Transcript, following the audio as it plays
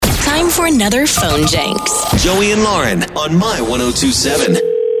for another phone Jenks. Joey and Lauren on My 102.7.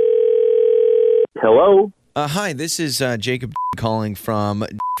 Hello? Hi, this is Jacob calling from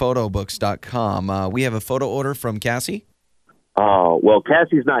photobooks.com. We have a photo order from Cassie. Well,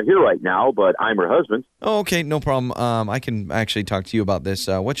 Cassie's not here right now, but I'm her husband. Oh, okay, no problem. I can actually talk to you about this.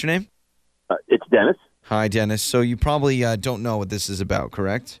 What's your name? It's Dennis. Hi, Dennis. So you probably don't know what this is about,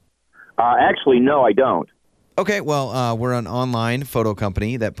 correct? Actually, no, I don't. Okay, well, we're an online photo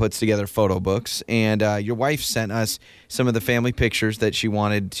company that puts together photo books, and your wife sent us some of the family pictures that she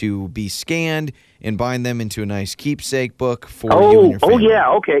wanted to be scanned and bind them into a nice keepsake book for you and your family. Oh, yeah,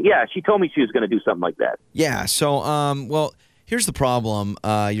 okay, yeah. She told me she was going to do something like that. Yeah, so, well, here's the problem.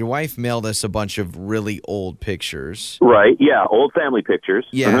 Your wife mailed us a bunch of really old pictures. Right, yeah, old family pictures.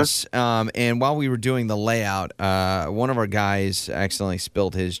 Yes, and while we were doing the layout, one of our guys accidentally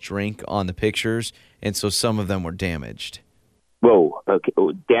spilled his drink on the pictures, and so some of them were damaged. Whoa, okay.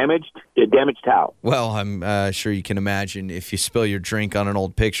 Damaged? Damaged how? Well, I'm sure you can imagine if you spill your drink on an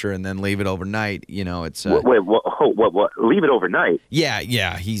old picture and then leave it overnight, you know, it's... Wait, what? Leave it overnight?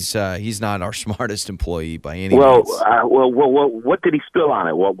 Yeah, he's not our smartest employee by any means. Well, what did he spill on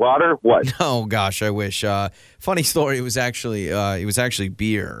it? What, water? What? Oh, gosh, I wish. Funny story, it was actually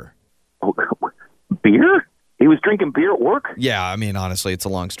beer. Beer? He was drinking beer at work? Yeah, I mean, honestly, it's a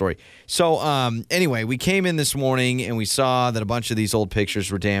long story. So, anyway, we came in this morning and we saw that a bunch of these old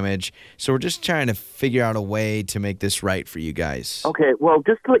pictures were damaged. So we're just trying to figure out a way to make this right for you guys. Okay, well,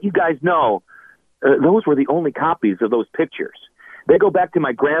 just to let you guys know, those were the only copies of those pictures. They go back to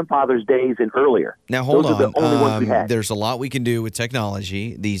my grandfather's days and earlier. Now, hold on. Those are the only ones we had. There's a lot we can do with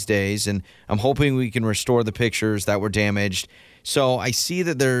technology these days, and I'm hoping we can restore the pictures that were damaged. So I see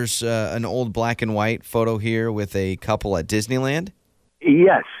that there's an old black and white photo here with a couple at Disneyland.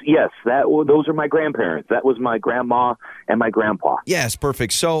 Yes. Those are my grandparents. That was my grandma and my grandpa. Yes,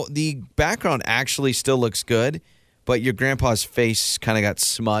 perfect. So the background actually still looks good, but your grandpa's face kind of got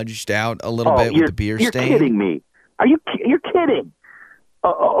smudged out a little bit with the beer stain. You're kidding me. You're kidding.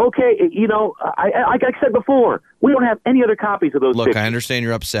 Okay, you know, like I said before, we don't have any other copies of those pictures. Look, I understand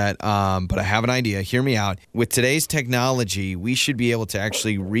you're upset, but I have an idea. Hear me out. With today's technology, we should be able to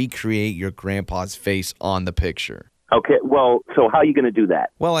actually recreate your grandpa's face on the picture. Okay, well, so how are you going to do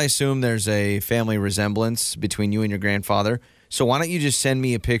that? Well, I assume there's a family resemblance between you and your grandfather. So why don't you just send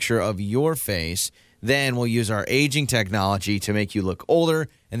me a picture of your face? Then we'll use our aging technology to make you look older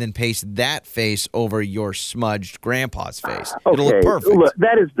and then paste that face over your smudged grandpa's face. Okay, it'll look perfect. Look,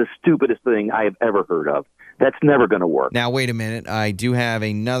 that is the stupidest thing I have ever heard of. That's never going to work. Now, wait a minute. I do have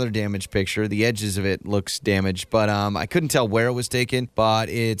another damaged picture. The edges of it looks damaged, but I couldn't tell where it was taken, but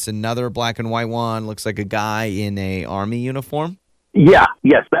it's another black and white one. Looks like a guy in a army uniform. Yes,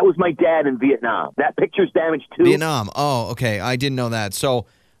 that was my dad in Vietnam. That picture's damaged too. Vietnam. Oh, okay. I didn't know that. So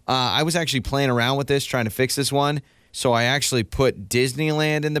I was actually playing around with this, trying to fix this one. So I actually put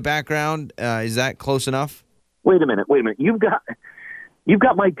Disneyland in the background. Is that close enough? Wait a minute. You've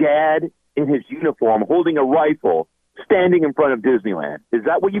got my dad in his uniform holding a rifle standing in front of Disneyland. Is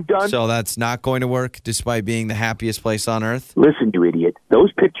that what you've done? So that's not going to work despite being the happiest place on earth? Listen, you idiot.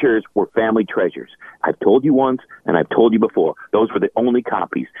 Those pictures were family treasures. I've told you once, and I've told you before. Those were the only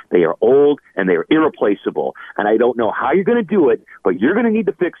copies. They are old, and they are irreplaceable. And I don't know how you're going to do it, but you're going to need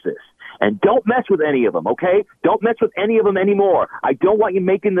to fix this. And don't mess with any of them, okay? Don't mess with any of them anymore. I don't want you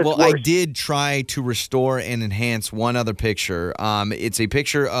making this worse. Well, I did try to restore and enhance one other picture. It's a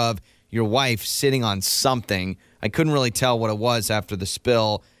picture of your wife sitting on something. I couldn't really tell what it was after the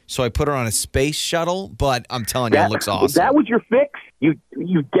spill, so I put her on a space shuttle, but I'm telling you, it looks awesome. That was your fix? You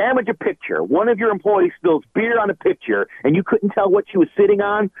damage a picture. One of your employees spills beer on a picture, and you couldn't tell what she was sitting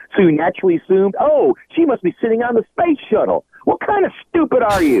on, so you naturally assumed, oh, she must be sitting on the space shuttle. What kind of stupid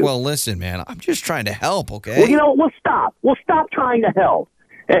are you? Well, listen, man, I'm just trying to help, okay? Well, you know, we'll stop. We'll stop trying to help.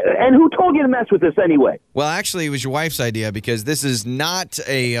 And who told you to mess with this anyway? Well, actually, it was your wife's idea because this is not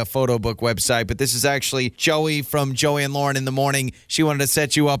a photo book website, but this is actually Joey from Joey and Lauren in the Morning. She wanted to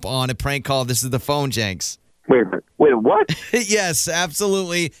set you up on a prank call. This is the phone, Jenks. Wait, what? Yes,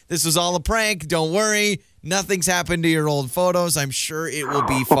 absolutely. This was all a prank. Don't worry. Nothing's happened to your old photos. I'm sure it will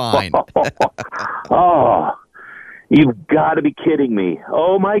be fine. Oh, you've got to be kidding me.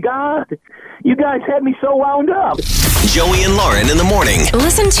 Oh, my God. You guys had me so wound up. Joey and Lauren in the Morning.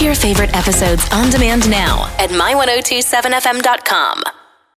 Listen to your favorite episodes on demand now at my1027fm.com.